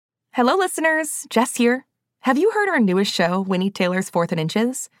Hello, listeners. Jess here. Have you heard our newest show, Winnie Taylor's Fourth and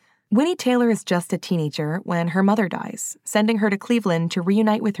Inches? Winnie Taylor is just a teenager when her mother dies, sending her to Cleveland to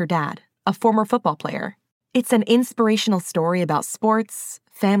reunite with her dad, a former football player. It's an inspirational story about sports,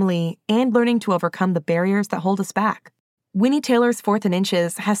 family, and learning to overcome the barriers that hold us back. Winnie Taylor's Fourth and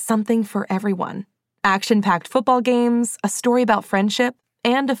Inches has something for everyone. Action-packed football games, a story about friendship,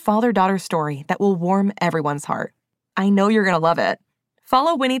 and a father-daughter story that will warm everyone's heart. I know you're going to love it.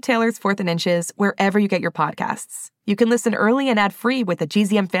 Follow Winnie Taylor's Fourth and Inches wherever you get your podcasts. You can listen early and ad-free with a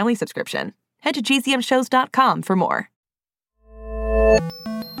GZM family subscription. Head to gzmshows.com for more.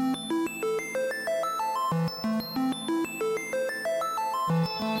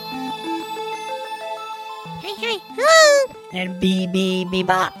 Hey, hello! And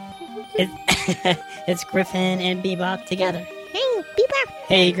Bebop. It's Griffin and Bebop together. Hey, Bebop!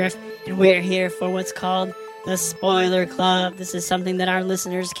 Hey, Griff. And we're here for what's called the Spoiler Club. This is something that our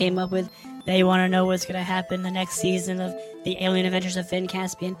listeners came up with. They want to know what's going to happen the next season of The Alien Adventures of Finn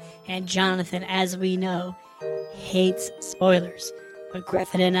Caspian. And Jonathan, as we know, hates spoilers. But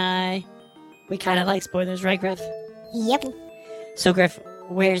Griffin and I, we kind of like spoilers, right, Griff? Yep. So, Griff,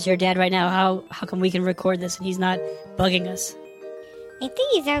 where's your dad right now? How come we can record this and he's not bugging us? I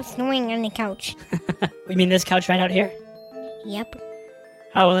think he's out snoring on the couch. You mean this couch right out here? Yep.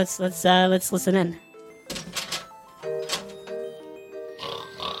 Oh, well, let's listen in.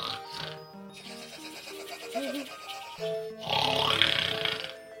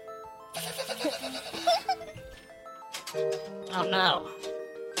 Oh no.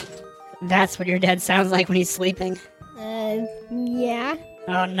 That's what your dad sounds like when he's sleeping. Yeah.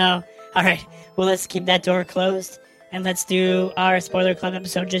 Oh no. Alright, well let's keep that door closed and let's do our Spoiler Club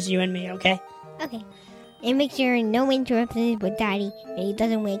episode, just you and me, okay? Okay. And make sure no interruptions with Daddy and he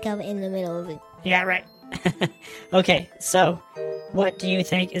doesn't wake up in the middle of it. Yeah, right. Okay, so what do you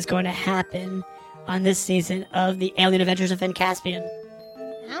think is going to happen on this season of The Alien Adventures of Finn Caspian?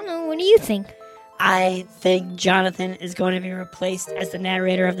 I don't know, what do you think? I think Jonathan is going to be replaced as the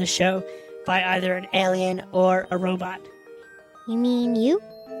narrator of the show by either an alien or a robot. You mean you?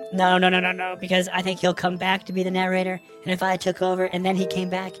 No, because I think he'll come back to be the narrator, and if I took over and then he came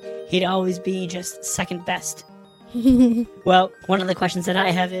back, he'd always be just second best. Well, one of the questions that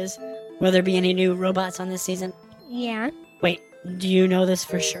I have is, will there be any new robots on this season? Yeah. Wait, do you know this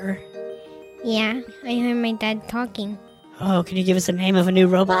for sure? Yeah, I heard my dad talking. Oh, can you give us the name of a new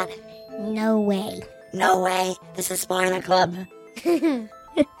robot? No way. No way, this is Spoiler Club.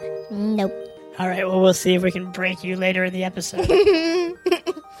 Nope. Alright, well, we'll see if we can break you later in the episode.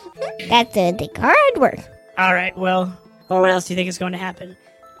 That's the hard work. Alright, well, what else do you think is going to happen?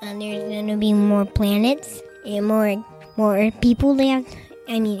 There's gonna be more planets and more people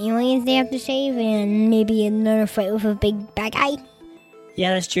aliens they have to save, and maybe another fight with a big bad guy.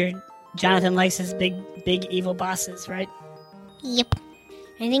 Yeah, that's true. Jonathan likes his big evil bosses, right? Yep.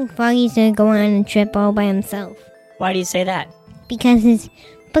 I think Foggy's gonna go on a trip all by himself. Why do you say that? Because his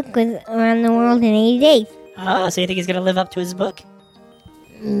book was around the world in 80 days. Oh, so you think he's going to live up to his book?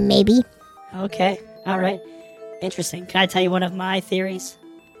 Maybe. Okay, alright. Interesting. Can I tell you one of my theories?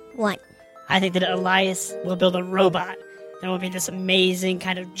 What? I think that Elias will build a robot that will be this amazing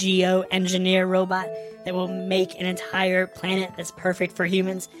kind of geo-engineer robot that will make an entire planet that's perfect for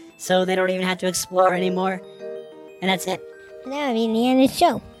humans so they don't even have to explore anymore. And that's it. That would be the end of the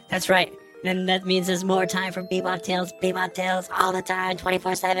show. That's right. Then that means there's more time for Bebop Tales all the time,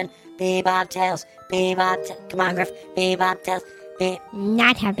 24/7. Bebop Tales. Come on, Griff. Bebop Tales.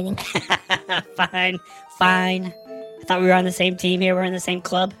 Not happening. Fine. I thought we were on the same team here. We're in the same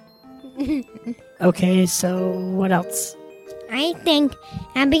club. Okay, so what else? I think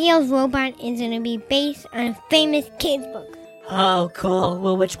Abigail's robot is going to be based on a famous kid's book. Oh, cool.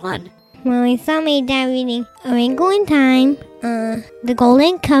 Well, which one? Well, I saw my dad reading A Wrinkle in Time, The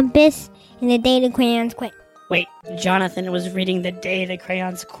Golden Compass, and The Day the Crayons Quit. Wait, Jonathan was reading The Day the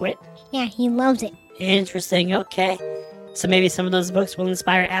Crayons Quit? Yeah, he loves it. Interesting, okay. So maybe some of those books will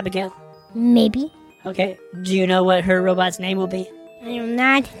inspire Abigail? Maybe. Okay, do you know what her robot's name will be? I am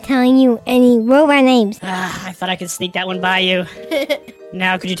not telling you any robot names. I thought I could sneak that one by you.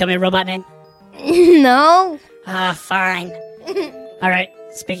 Now, could you tell me a robot name? No. Fine. Alright,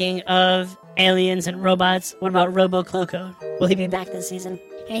 speaking of aliens and robots, what about Robo Cloco? Will he be back this season?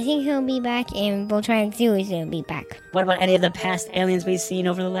 I think he'll be back, and Voltron Zoo is going to be back. What about any of the past aliens we've seen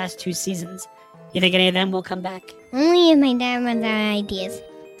over the last 2 seasons? You think any of them will come back? Only if my dad runs out of ideas.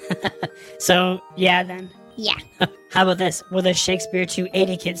 So, yeah then. Yeah. How about this? Will the Shakespeare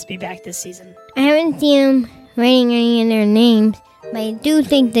 280 kids be back this season? I haven't seen them writing any of their names, but I do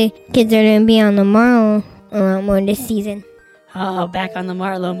think the kids are going to be on the Marl a lot more this season. Oh, back on the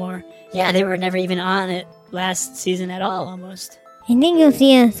Marlowe more. Yeah, they were never even on it last season at all, almost. I think you'll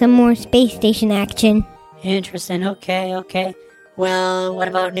see some more space station action. Interesting. Okay. Well, what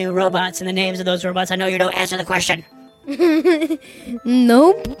about new robots and the names of those robots? I know you don't answer the question.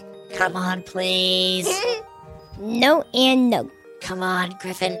 Nope. Come on, please. No and no. Come on,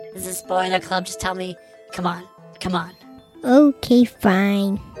 Griffin. This is Spoiler Club. Just tell me. Come on. Okay,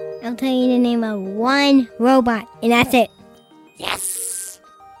 fine. I'll tell you the name of one robot, and that's it. Yes.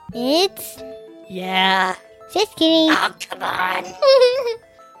 It's... Yeah. Just kidding. Oh, come on.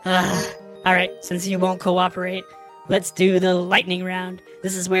 All right, since you won't cooperate, let's do the lightning round.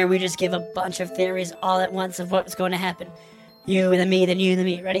 This is where we just give a bunch of theories all at once of what's going to happen. You, then me, then you, then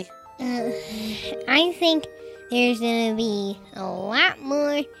me. Ready? I think there's gonna be a lot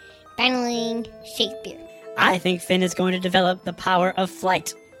more battling Shakespeare. I think Finn is going to develop the power of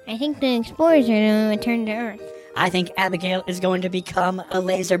flight. I think the explorers are gonna return to Earth. I think Abigail is going to become a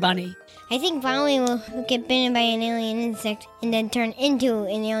laser bunny. I think Volley will get bitten by an alien insect and then turn into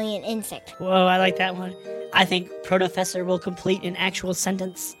an alien insect. Whoa, I like that one. I think Protofessor will complete an actual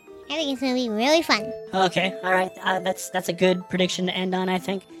sentence. I think it's gonna be really fun. Okay, all right. That's a good prediction to end on, I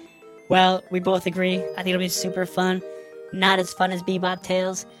think. Well, we both agree. I think it'll be super fun. Not as fun as Bebop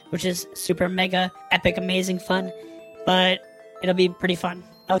Tales, which is super mega epic amazing fun, but it'll be pretty fun.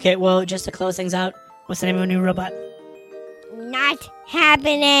 Okay, well, just to close things out, what's the name of a new robot? Not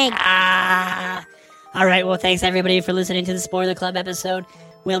happening. All right, well, thanks everybody for listening to the Spoiler Club episode.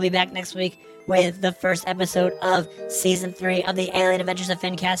 We'll be back next week with the first episode of Season 3 of the Alien Adventures of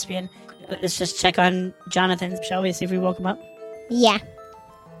Finn Caspian. Let's just check on Jonathan, shall we? See if we woke him up? Yeah.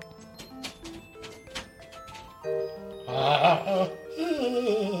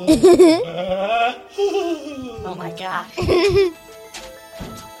 Oh my god.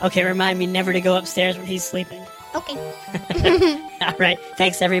 Okay, remind me never to go upstairs when he's sleeping. Okay. All right,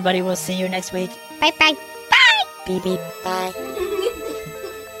 thanks everybody. We'll see you next week. Bye. Bye. Beep beep. Bye.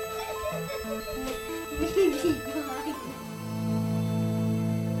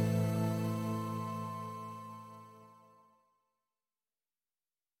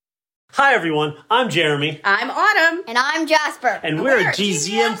 Hi everyone, I'm Jeremy. I'm Autumn. And I'm Jasper. And we're a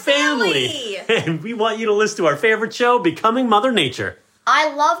GZM family. And we want you to listen to our favorite show, Becoming Mother Nature.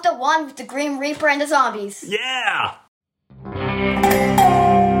 I love the one with the Grim Reaper and the zombies. Yeah!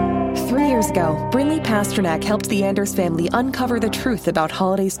 3 years ago, Brinley Pasternak helped the Anders family uncover the truth about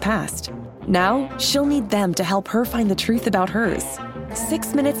Holiday's past. Now, she'll need them to help her find the truth about hers.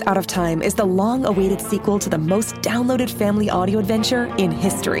 6 Minutes Out of Time is the long-awaited sequel to the most downloaded family audio adventure in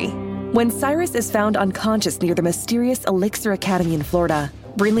history. When Cyrus is found unconscious near the mysterious Elixir Academy in Florida,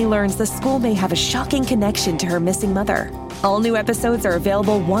 Brinley learns the school may have a shocking connection to her missing mother. All new episodes are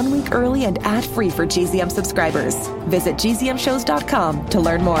available 1 week early and ad-free for GZM subscribers. Visit gzmshows.com to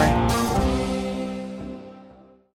learn more.